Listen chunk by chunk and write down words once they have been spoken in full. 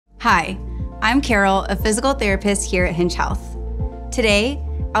Hi, I'm Carole, a physical therapist here at Hinge Health. Today,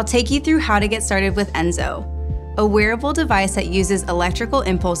 I'll take you through how to get started with Enso, a wearable device that uses electrical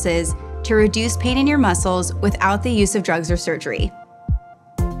impulses to reduce pain in your muscles without the use of drugs or surgery.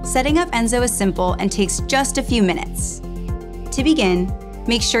 Setting up Enso is simple and takes just a few minutes. To begin,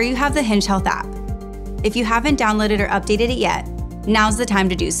 make sure you have the Hinge Health app. If you haven't downloaded or updated it yet, now's the time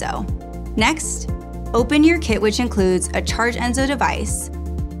to do so. Next, open your kit, which includes a Charge Enso device,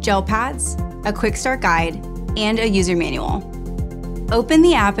 gel pads, a quick start guide, and a user manual. Open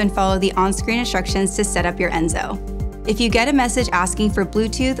the app and follow the on-screen instructions to set up your Enso. If you get a message asking for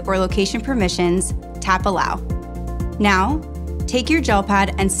Bluetooth or location permissions, tap Allow. Now, take your gel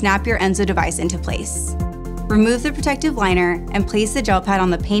pad and snap your Enso device into place. Remove the protective liner and place the gel pad on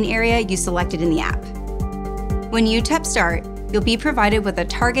the pain area you selected in the app. When you tap Start, you'll be provided with a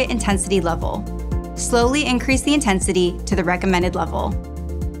target intensity level. Slowly increase the intensity to the recommended level.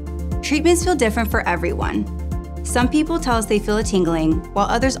 Treatments feel different for everyone. Some people tell us they feel a tingling, while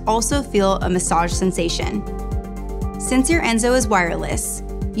others also feel a massage sensation. Since your Enso is wireless,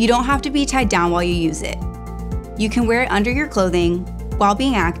 you don't have to be tied down while you use it. You can wear it under your clothing, while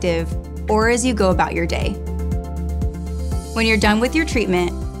being active, or as you go about your day. When you're done with your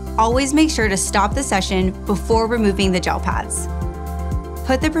treatment, always make sure to stop the session before removing the gel pads.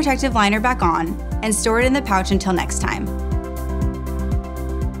 Put the protective liner back on and store it in the pouch until next time.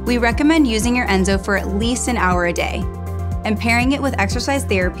 We recommend using your Enso for at least an hour a day and pairing it with exercise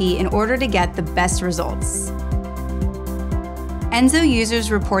therapy in order to get the best results. Enso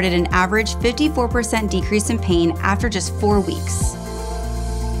users reported an average 54% decrease in pain after just 4 weeks.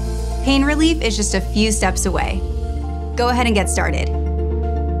 Pain relief is just a few steps away. Go ahead and get started.